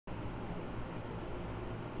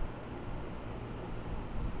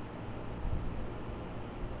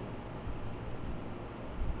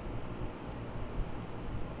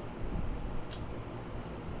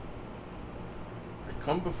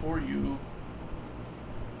come before you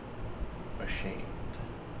ashamed.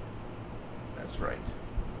 That's right.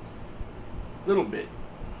 Little bit.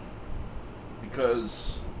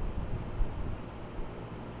 Because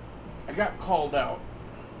I got called out,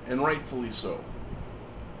 and rightfully so.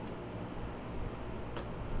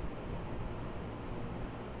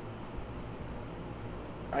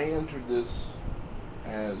 I entered this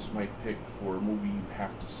as my pick for a movie you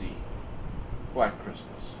have to see. Black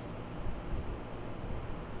Christmas.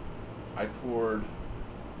 I poured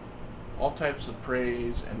all types of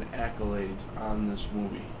praise and accolades on this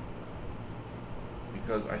movie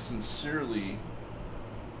because I sincerely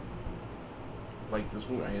like this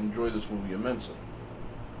movie. I enjoy this movie immensely.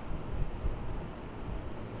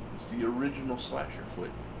 It's the original slasher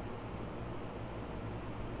flick.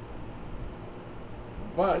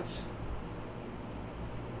 But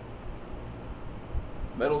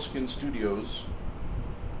Metal Skin Studios,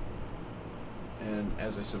 and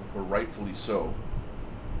as I said before, rightfully so,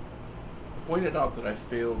 pointed out that I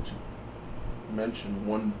failed to mention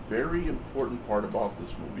one very important part about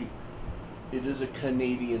this movie. It is a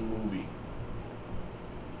Canadian movie.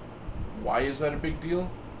 Why is that a big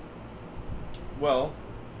deal? Well,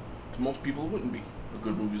 to most people it wouldn't be. A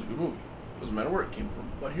good movie is a good movie. Doesn't matter where it came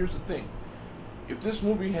from. But here's the thing. If this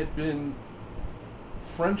movie had been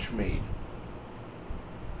French made,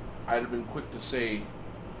 I'd have been quick to say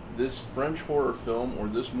this French horror film or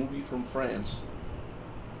this movie from France,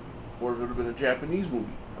 or if it would have been a Japanese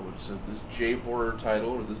movie, I would have said this J-horror title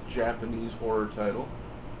or this Japanese horror title.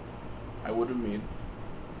 I would have made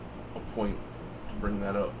a point to bring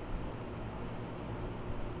that up.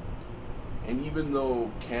 And even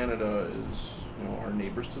though Canada is, our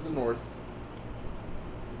neighbors to the north,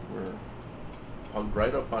 we're hugged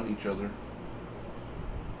right up on each other,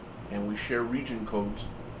 and we share region codes,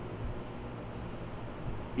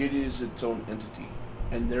 it is its own entity,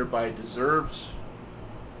 and thereby deserves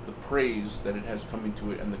the praise that it has coming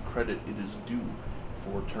to it and the credit it is due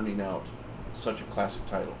for turning out such a classic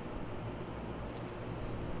title.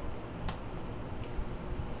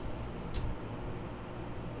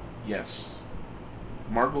 Yes,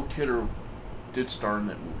 Margot Kidder did star in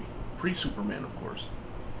that movie, pre-Superman, of course,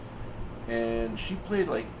 and she played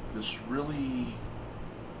like this really,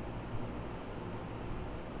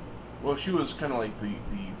 well, she was kind of like the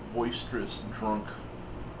boisterous drunk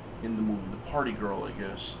in the movie, the party girl, I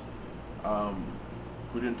guess,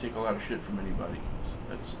 who didn't take a lot of shit from anybody.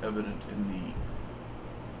 That's evident in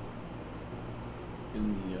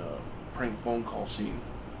the prank phone call scene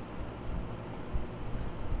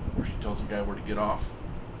where she tells the guy where to get off.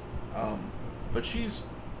 But she's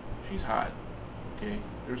hot, okay?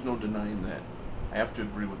 There's no denying that. I have to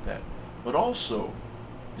agree with that. But also,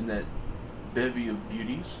 in that bevy of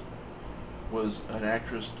beauties was an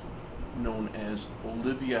actress known as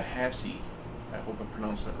Olivia Hassey. I hope I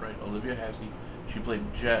pronounced that right. Olivia Hassey. She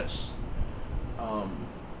played Jess. Hot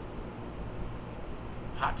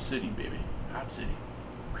City, baby. Hot City.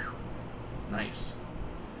 Whew. Nice.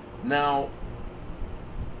 Now,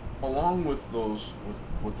 along with those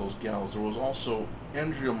with those gals, there was also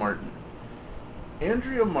Andrea Martin.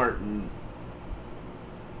 Andrea Martin,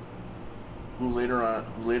 who later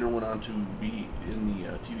went on to be in the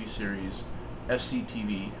TV series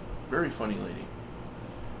SCTV. Very funny lady.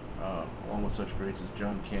 Along with such greats as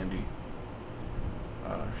John Candy.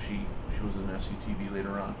 She was in SCTV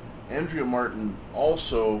later on. Andrea Martin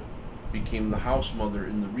also became the house mother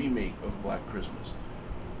in the remake of Black Christmas.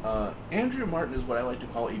 Andrea Martin is what I like to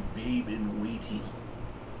call a babe in waiting.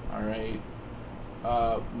 Alright?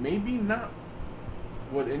 Maybe not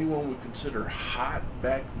what anyone would consider hot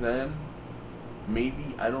back then.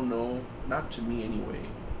 Maybe, I don't know. Not to me anyway.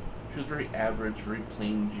 She was very average, very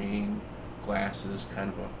plain Jane, glasses,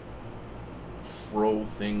 kind of a fro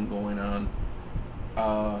thing going on.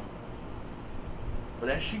 But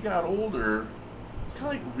as she got older,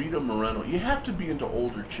 kind of like Rita Moreno. You have to be into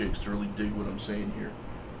older chicks to really dig what I'm saying here.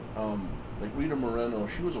 Like Rita Moreno,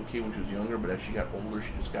 she was okay when she was younger, but as she got older,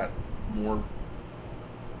 she just got more,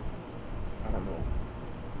 I don't know,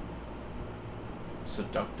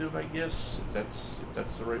 seductive, I guess, if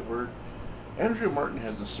that's the right word. Andrea Martin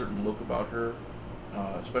has a certain look about her,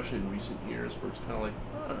 especially in recent years, where it's kind of like,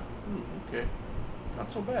 okay,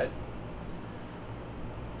 not so bad.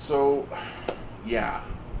 So, yeah.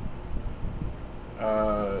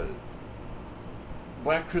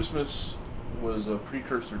 Black Christmas was a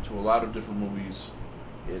precursor to a lot of different movies.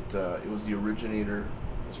 It was the originator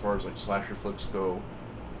as far as like slasher flicks go,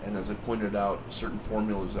 and as I pointed out, certain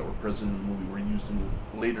formulas that were present in the movie were used in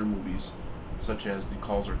later movies, such as the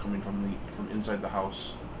calls are coming from inside the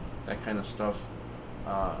house, that kind of stuff.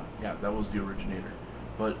 Yeah, that was the originator.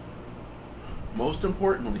 But most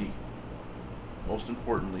importantly,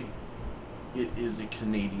 it is a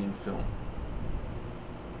Canadian film.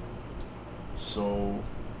 So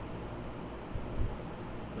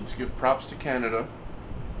let's give props to Canada.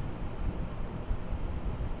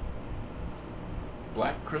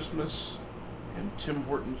 Black Christmas and Tim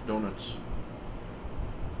Hortons donuts.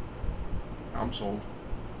 I'm sold.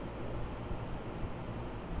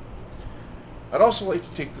 I'd also like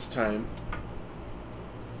to take this time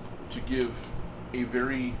to give a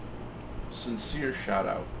very sincere shout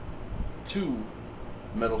out to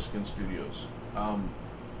Metal Skin Studios.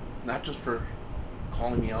 Not just for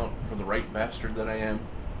calling me out for the right bastard that I am,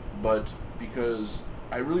 but because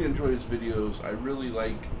I really enjoy his videos. I really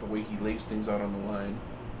like the way he lays things out on the line.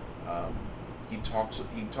 He talks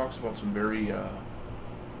about some very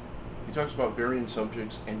he talks about varying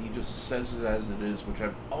subjects, and he just says it as it is, which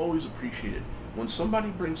I've always appreciated. When somebody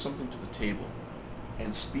brings something to the table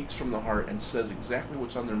and speaks from the heart and says exactly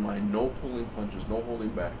what's on their mind, no pulling punches, no holding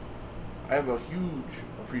back, I have a huge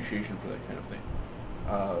appreciation for that kind of thing.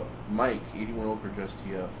 Mike, 81 Oak Ridge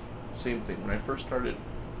STF, same thing. When I first started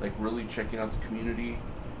like really checking out the community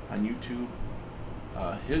on YouTube,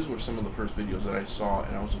 his were some of the first videos that I saw,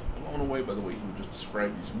 and I was blown away by the way he would just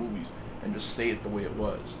describe these movies and just say it the way it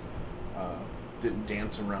was. Didn't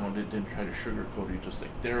dance around it, didn't try to sugarcoat it, just like,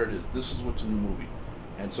 there it is, this is what's in the movie.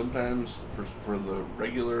 And sometimes for the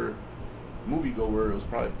regular moviegoer, it was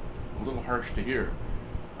probably a little harsh to hear.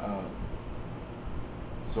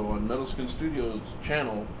 So on Metal Skin Studios'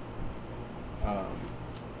 channel,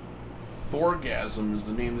 Thorgasm is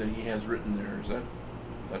the name that he has written there.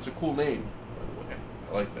 That's a cool name, by the way.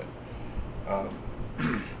 I like that.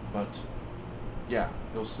 But yeah,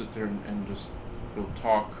 he'll sit there and just he'll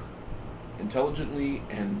talk intelligently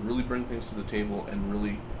and really bring things to the table and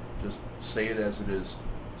really just say it as it is.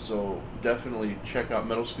 So definitely check out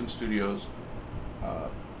Metal Skin Studios.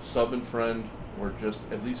 Sub and friend, or just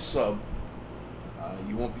at least sub.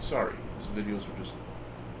 You won't be sorry. His videos are just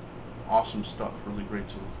awesome stuff. Really great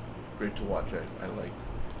to watch.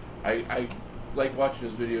 I like watching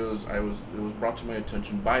his videos. It was brought to my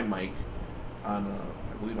attention by Mike on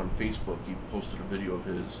I believe on Facebook. He posted a video of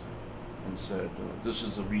his and said, this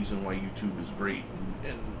is the reason why YouTube is great,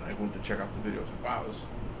 and I went to check out the video. I was like, wow, this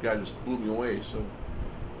guy just blew me away. So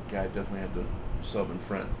yeah, I definitely had to sub and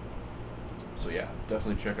friend. So yeah,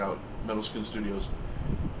 definitely check out Metal Skin Studios.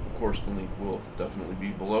 Of course, the link will definitely be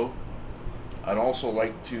below. I'd also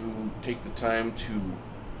like to take the time to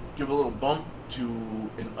give a little bump to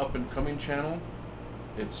an up-and-coming channel.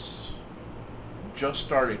 It's just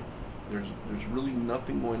starting. There's really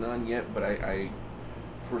nothing going on yet, but I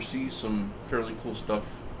foresee some fairly cool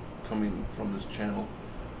stuff coming from this channel.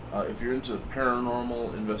 If you're into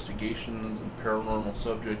paranormal investigations and paranormal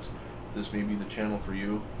subjects, this may be the channel for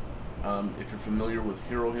you. If you're familiar with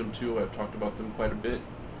Hero Him 2, I've talked about them quite a bit.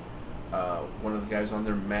 One of the guys on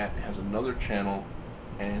there, Matt, has another channel,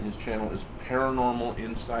 and his channel is Paranormal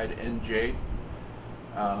Inside NJ.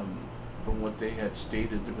 From what they had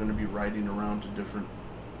stated, they're going to be riding around to different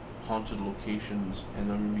haunted locations, and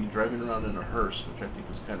they're going to be driving around in a hearse, which I think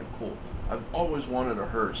is kind of cool. I've always wanted a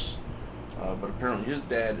hearse, but apparently his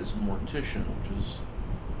dad is a mortician, which is,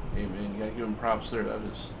 hey man, you gotta give him props there. That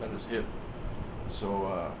is hip.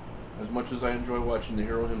 So as much as I enjoy watching the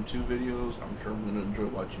Hero Him 2 videos, I'm sure I'm going to enjoy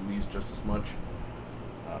watching these just as much.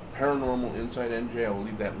 Paranormal Inside NJ, I will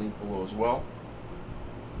leave that link below as well.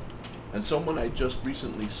 And someone I just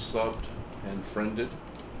recently subbed and friended,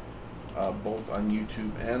 both on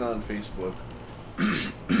YouTube and on Facebook,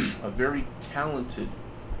 a very talented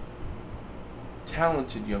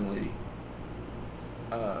young lady.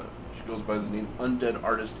 She goes by the name Undead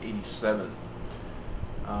Artist 87.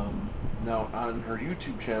 Now on her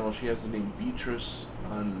YouTube channel, she has the name Beatrice.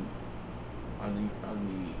 On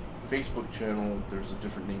the Facebook channel, there's a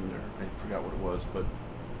different name there. I forgot what it was, but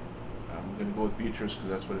I'm going to go with Beatrice because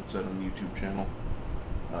that's what it said on the YouTube channel.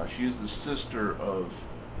 She is the sister of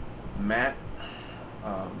Matt,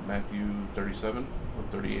 Matthew 37, or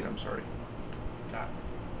 38, I'm sorry. God,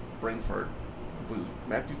 brain fart completely.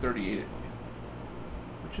 Matthew 38.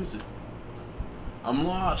 Which is it? I'm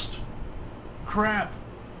lost. Crap.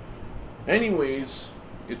 Anyways,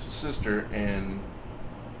 it's a sister, and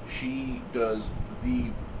she does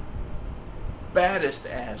the baddest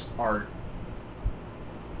ass art.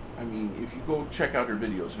 I mean, if you go check out her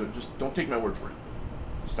videos, just don't take my word for it.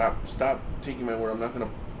 Stop taking my word. I'm not going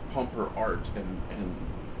to pump her art and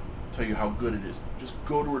tell you how good it is. Just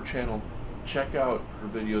go to her channel, check out her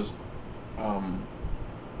videos,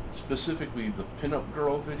 specifically the Pinup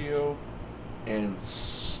Girl video and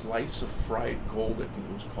Slice of Fried Gold, I think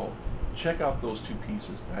it was called. check out those two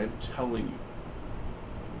pieces. I'm telling you,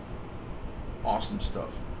 awesome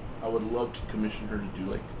stuff. I would love to commission her to do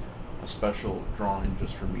like a special drawing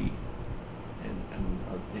just for me,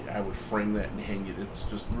 and I would frame that and hang it. It's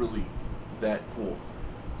just really that cool.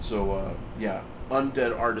 So yeah,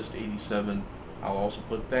 Undead Artist 87. I'll also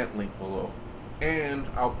put that link below, and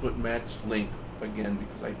I'll put Matt's link again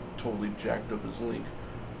because I totally jacked up his link.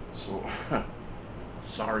 So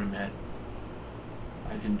sorry, Matt.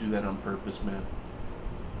 I didn't do that on purpose, man.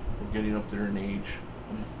 We're getting up there in age.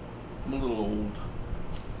 I'm a little old.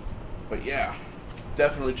 But yeah,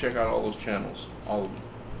 definitely check out all those channels. All of them.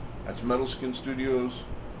 That's Metal Skin Studios,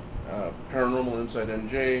 Paranormal Inside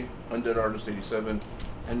NJ, Undead Artist 87,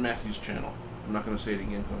 and Matthew's channel. I'm not going to say it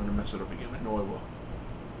again because I'm going to mess it up again. I know I will.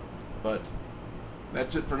 But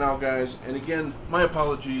that's it for now, guys. And again, my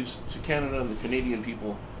apologies to Canada and the Canadian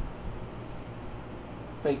people.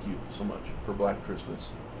 Thank you so much for Black Christmas.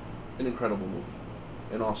 An incredible movie.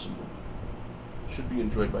 An awesome movie. Should be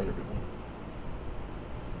enjoyed by everyone.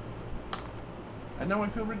 And now I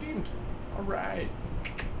feel redeemed. Alright.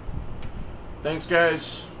 Thanks,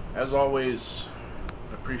 guys. As always,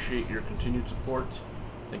 I appreciate your continued support.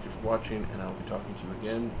 Thank you for watching, and I'll be talking to you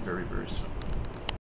again very, very soon.